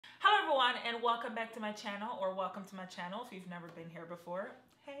everyone, and welcome back to my channel, or welcome to my channel if you've never been here before.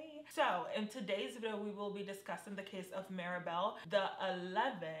 Hey. So in today's video we will be discussing the case of Maribel, the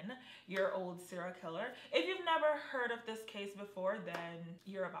 11-year-old serial killer. If you've never heard of this case before, then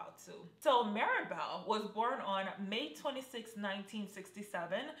you're about to. So Maribel was born on May 26,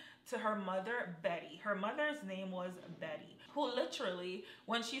 1967 to her mother Betty. Her mother's name was Betty, who literally,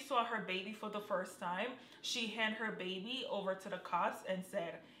 when she saw her baby for the first time, she handed her baby over to the cops and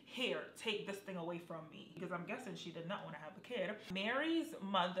said, "Here, take this thing away from me," because I'm guessing she did not want to have a kid. Mary's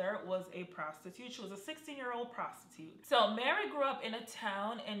mother was a prostitute. She was a 16-year-old prostitute. So Mary grew up in a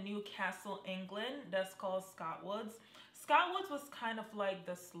town in Newcastle, England that's called Scotwoods. Scotwoods was kind of like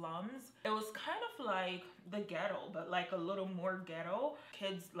the slums. It was kind of like the ghetto, but like a little more ghetto.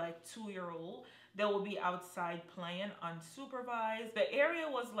 Kids like 2-year-old, they will be outside playing unsupervised. The area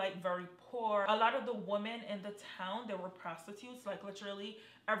was like very poor. A lot of the women in the town, they were prostitutes. Like literally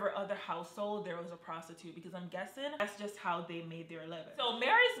every other household there was a prostitute, because I'm guessing that's just how they made their living. So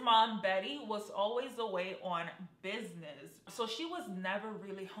Mary's mom Betty was always away on business, so she was never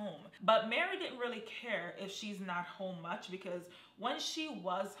really home. But Mary didn't really care if she's not home much, because when she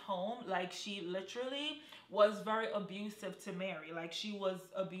was home, like, she literally was very abusive to Mary. Like, she was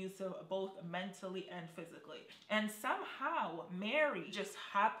abusive both mentally and physically. And somehow Mary just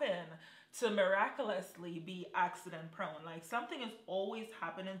happened to miraculously be accident prone. Like, something is always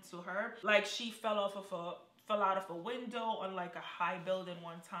happening to her. Like, she fell out of a window on like a high building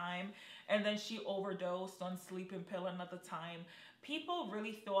one time, and then she overdosed on sleeping pill another time. People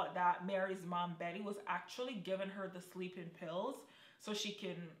really thought that Mary's mom Betty was actually giving her the sleeping pills so she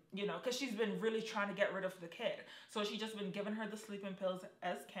can, you know, because she's been really trying to get rid of the kid. So she just been giving her the sleeping pills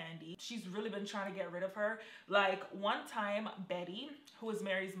as candy. She's really been trying to get rid of her. Like, one time, Betty, who is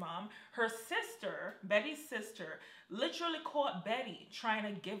Mary's mom, her sister, Betty's sister, literally caught Betty trying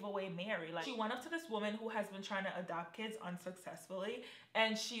to give away Mary. Like, she went up to this woman who has been trying to adopt kids unsuccessfully,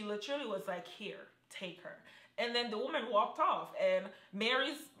 and she literally was like, "Here, take her." And then the woman walked off, and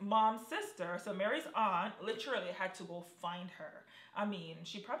Mary's mom's sister, so Mary's aunt, literally had to go find her. I mean,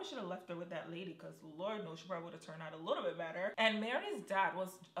 she probably should have left her with that lady, because Lord knows she probably would have turned out a little bit better. And Mary's dad was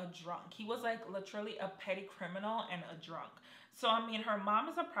a drunk. He was like literally a petty criminal and a drunk. So I mean, her mom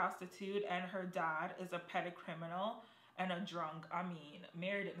is a prostitute and her dad is a petty criminal and a drunk. I mean,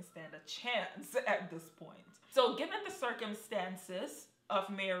 Mary didn't stand a chance at this point. So given the circumstances of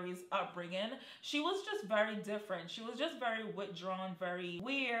Mary's upbringing, she was just very different. She was just very withdrawn, very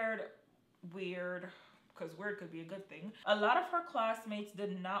weird, because weird could be a good thing. A lot of her classmates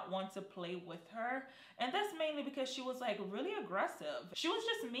did not want to play with her, and that's mainly because she was like really aggressive. She was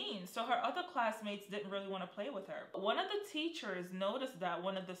just mean, so her other classmates didn't really want to play with her. One of the teachers noticed that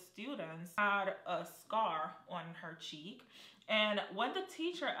one of the students had a scar on her cheek, and when the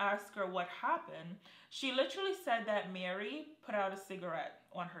teacher asked her what happened, she literally said that Mary put out a cigarette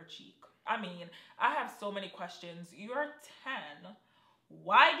on her cheek. I mean, I have so many questions. You're 10.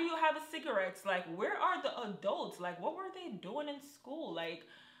 Why do you have a cigarette? Like, where are the adults? Like, what were they doing in school? Like,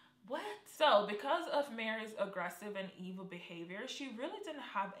 what? So because of Mary's aggressive and evil behavior, she really didn't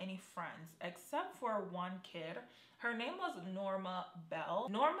have any friends except for one kid. Her name was Norma Bell.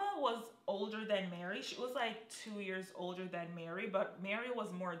 Norma was older than Mary. She was like 2 years older than Mary, but Mary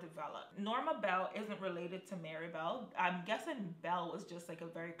was more developed. Norma Bell isn't related to Maribel. I'm guessing Bell was just like a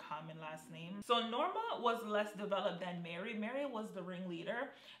very common last name. So Norma was less developed than Mary. Mary was the ringleader,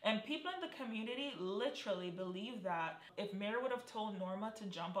 and people in the community literally believed that if Mary would have told Norma to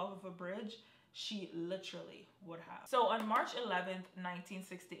jump off of a bridge, she literally would have. So on March 11th,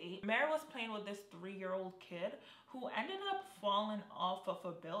 1968, Mary was playing with this 3-year-old kid who ended up falling off of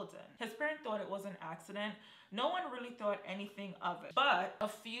a building. His parents thought it was an accident. No one really thought anything of it. But a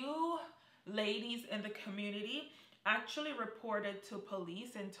few ladies in the community actually reported to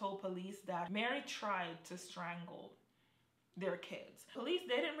police and told police that Mary tried to strangle their kids. Police,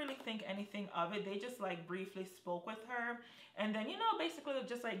 they didn't really think anything of it. They just like briefly spoke with her, and then, you know, basically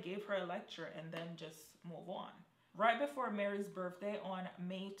just like gave her a lecture and then just move on. Right before Mary's birthday on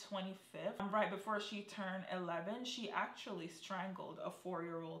May 25th, right before she turned 11, she actually strangled a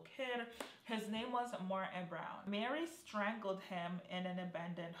 4-year-old kid. His name was Martin Brown. Mary strangled him in an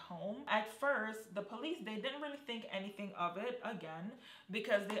abandoned home. At first, the police, they didn't really think anything of it, again,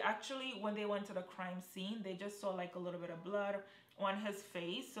 because they actually, when they went to the crime scene, they just saw like a little bit of blood on his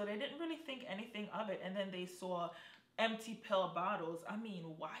face, so they didn't really think anything of it. And then they saw empty pill bottles. I mean,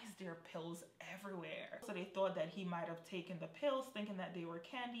 why is there pills everywhere? So they thought that he might have taken the pills thinking that they were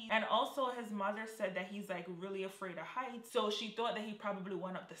candy. And also his mother said that he's like really afraid of heights, so she thought that he probably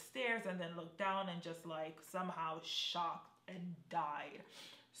went up the stairs and then looked down and just like somehow shocked and died.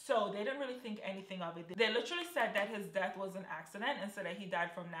 So they didn't really think anything of it. They literally said that his death was an accident and said that he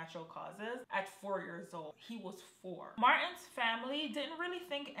died from natural causes at 4 years old. He was 4. Martin's family didn't really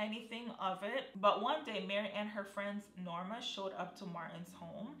think anything of it, but one day Mary and her friend Norma showed up to Martin's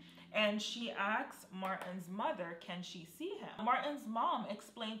home, and she asked Martin's mother, can she see him? Martin's mom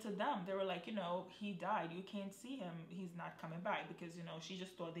explained to them, they were like, you know, he died. You can't see him. He's not coming back, because, you know, she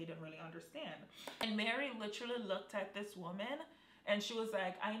just thought they didn't really understand. And Mary literally looked at this woman and she was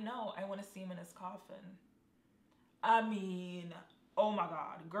like, I know, I want to see him in his coffin. I mean, oh my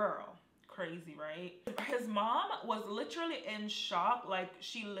God, girl. Crazy, right? His mom was literally in shock. Like,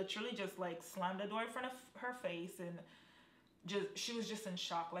 she literally just like slammed the door in front of her face, and she was just in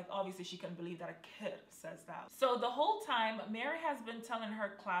shock. Like, obviously she couldn't believe that a kid says that. So the whole time Mary has been telling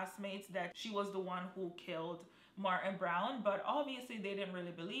her classmates that she was the one who killed Martin Brown, but obviously they didn't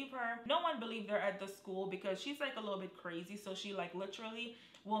really believe her. No one believed her at the school because she's like a little bit crazy. So she like literally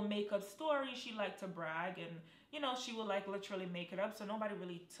will make up stories. She liked to brag, and you know, she will like literally make it up. So nobody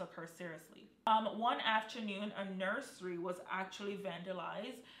really took her seriously. One afternoon, a nursery was actually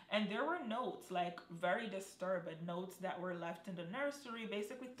vandalized, and there were notes, like very disturbing notes that were left in the nursery,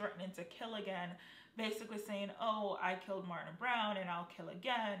 basically threatening to kill again, basically saying, oh, I killed Martin Brown and I'll kill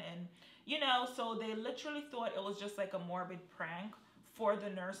again. And you know, so they literally thought it was just like a morbid prank for the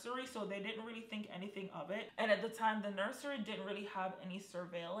nursery, so they didn't really think anything of it. And at the time, the nursery didn't really have any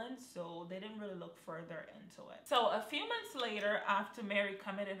surveillance, so they didn't really look further into it. So a few months later, after Mary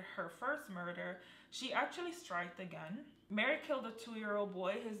committed her first murder, she actually struck again. Mary killed a 2-year-old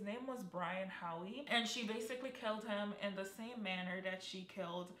boy. His name was Brian Howie, and she basically killed him in the same manner that she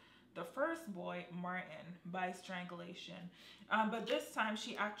killed the first boy, Martin, by strangulation. But this time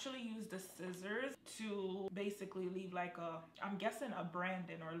she actually used the scissors to basically leave like a, I'm guessing a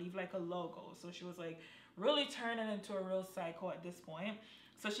branding, or leave like a logo. So she was like really turning into a real psycho at this point.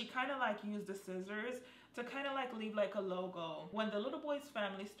 So she kind of like used the scissors to kind of like leave like a logo. When the little boy's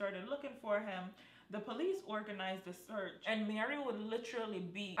family started looking for him, the police organized a search, and Mary would literally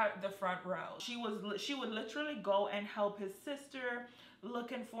be at the front row. She would literally go and help his sister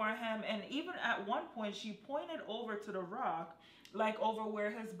looking for him, and even at one point she pointed over to the rock, like over where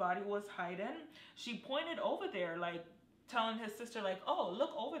his body was hiding. She pointed over there, like telling his sister like, oh,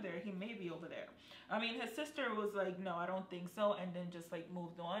 look over there, he may be over there. I mean, his sister was like, no, I don't think so, and then just like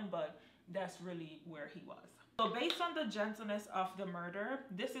moved on, but that's really where he was. So based on the gentleness of the murder,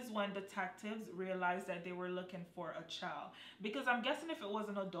 this is when detectives realized that they were looking for a child. Because I'm guessing if it was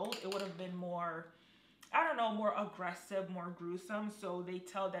an adult, it would have been more, I don't know, more aggressive, more gruesome. So they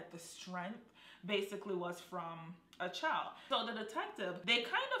tell that the strength basically was from a child. So the detective, they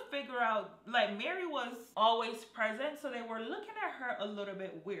kind of figure out, like, Mary was always present, so they were looking at her a little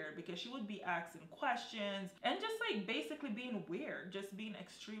bit weird, because she would be asking questions and just like basically being weird, just being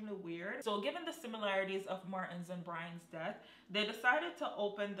extremely weird. So given the similarities of Martin's and Brian's death, they decided to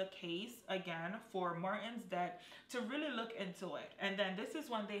open the case again for Martin's death to really look into it. And then this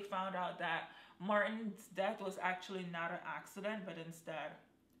is when they found out that Martin's death was actually not an accident, but instead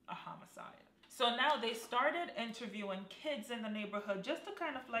a homicide. So now they started interviewing kids in the neighborhood just to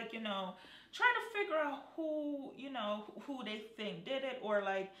kind of like, you know, try to figure out who, you know, who they think did it, or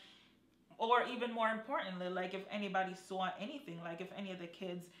like, or even more importantly, like if anybody saw anything, like if any of the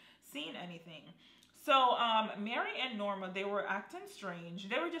kids seen anything. So Mary and Norma, they were acting strange.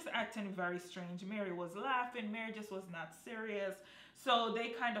 They were just acting very strange. Mary was laughing. Mary just was not serious. So they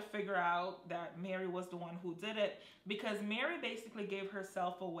kind of figure out that Mary was the one who did it, because Mary basically gave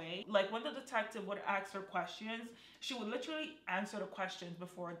herself away. Like when the detective would ask her questions, she would literally answer the questions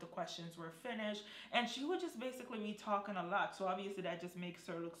before the questions were finished. And she would just basically be talking a lot. So obviously that just makes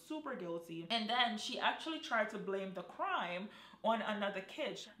her look super guilty. And then she actually tried to blame the crime on another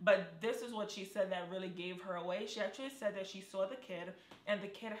kid. But this is what she said that really gave her away. She actually said that she saw the kid, and the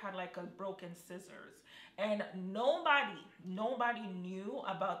kid had like a broken scissors. And nobody knew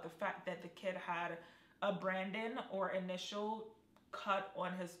about the fact that the kid had a branding or initial cut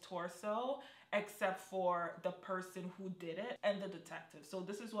on his torso, except for the person who did it and the detective. So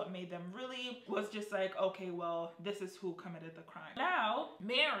this is what made them really, was just like, okay, well, this is who committed the crime. Now,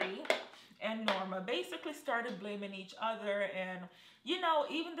 Mary and Norma basically started blaming each other, and you know,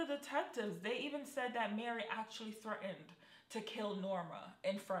 even the detectives, they even said that Mary actually threatened to kill Norma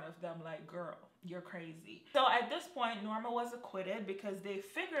in front of them, like, girl, you're crazy. So at this point, Norma was acquitted because they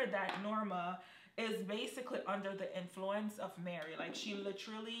figured that Norma is basically under the influence of Mary. Like, she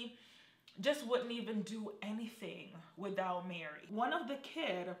literally just wouldn't even do anything without Mary. One of the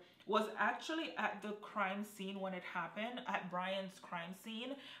kid was actually at the crime scene when it happened, at Brian's crime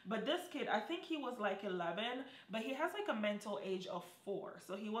scene. But this kid, I think he was like 11, but he has like a mental age of 4.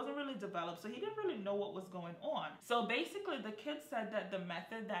 So he wasn't really developed. So he didn't really know what was going on. So basically the kid said that the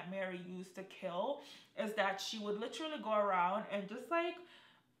method that Mary used to kill is that she would literally go around and just like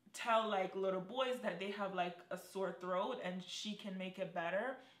tell like little boys that they have like a sore throat and she can make it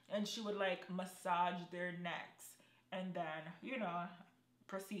better. And she would like massage their necks and then, you know,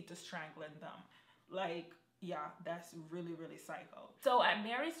 proceed to strangling them. Like, yeah, that's really, really psycho. So at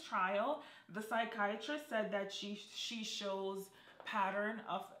Mary's trial, the psychiatrist said that she shows pattern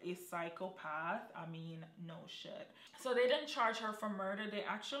of a psychopath. I mean, no shit. So they didn't charge her for murder. They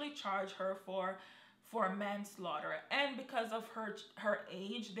actually charged her for manslaughter. And because of her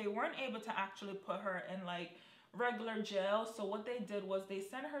age, they weren't able to actually put her in like regular jail. So what they did was they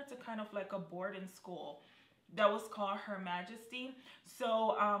sent her to kind of like a boarding school that was called Her Majesty.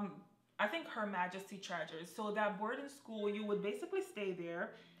 So I think Her Majesty Treasures. So that boarding school, you would basically stay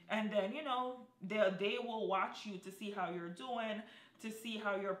there, and then, you know, they will watch you to see how you're doing, to see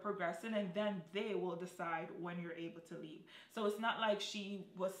how you're progressing, and then they will decide when you're able to leave. So it's not like she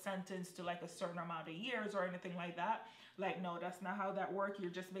was sentenced to like a certain amount of years or anything like that. Like, no, that's not how that works.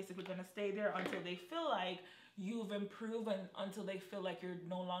 You're just basically gonna stay there until they feel like you've improved and until they feel like you're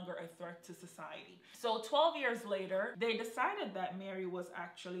no longer a threat to society. So 12 years later, they decided that Mary was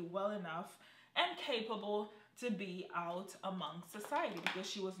actually well enough and capable to be out among society because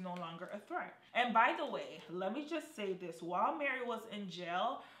she was no longer a threat. And by the way, let me just say this. While Mary was in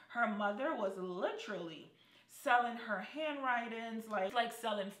jail, her mother was literally selling her handwritings, like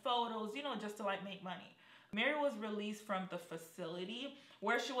selling photos, you know, just to like make money. Mary was released from the facility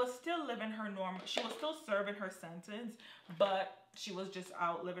where she was still living her normal, she was still serving her sentence, but she was just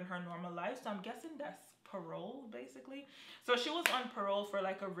out living her normal life. So I'm guessing that's parole, basically. So she was on parole for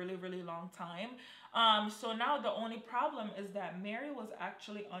like a really, really long time. So now the only problem is that Mary was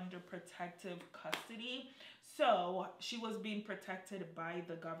actually under protective custody. So she was being protected by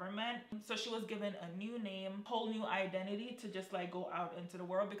the government. So she was given a new name, whole new identity to just like go out into the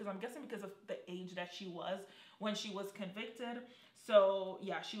world, because I'm guessing because of the age that she was when she was convicted. So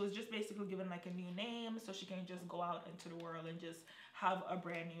yeah, she was just basically given like a new name so she can just go out into the world and just have a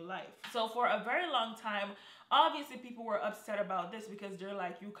brand new life. So for a very long time, obviously people were upset about this because they're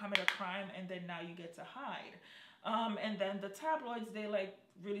like, you commit a crime and then now you get to hide. And then the tabloids, they like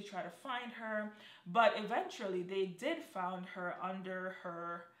really try to find her, but eventually they did find her under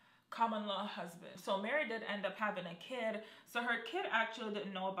her common law husband. So Mary did end up having a kid. So her kid actually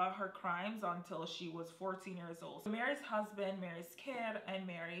didn't know about her crimes until she was 14 years old. So Mary's husband, Mary's kid, and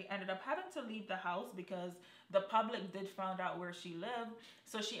Mary ended up having to leave the house because the public did find out where she lived.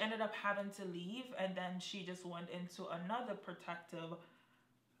 So she ended up having to leave, and then she just went into another protective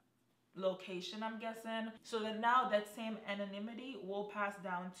location, I'm guessing. So that now that same anonymity will pass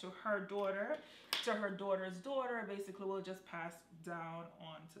down to her daughter, to her daughter's daughter, basically will just pass down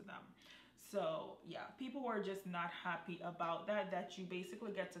on to them. So yeah, people were just not happy about that you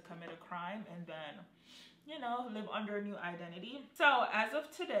basically get to commit a crime and then, you know, live under a new identity. So as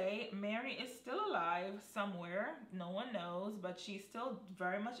of today, Mary is still alive somewhere. No one knows, but she's still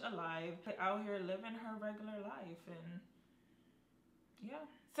very much alive, out here living her regular life. And yeah.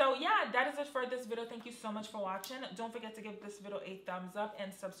 So yeah, that is it for this video. Thank you so much for watching. Don't forget to give this video a thumbs up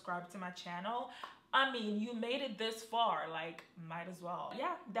and subscribe to my channel. I mean, you made it this far, like, might as well.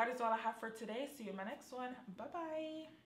 Yeah, that is all I have for today. See you in my next one. Bye-bye.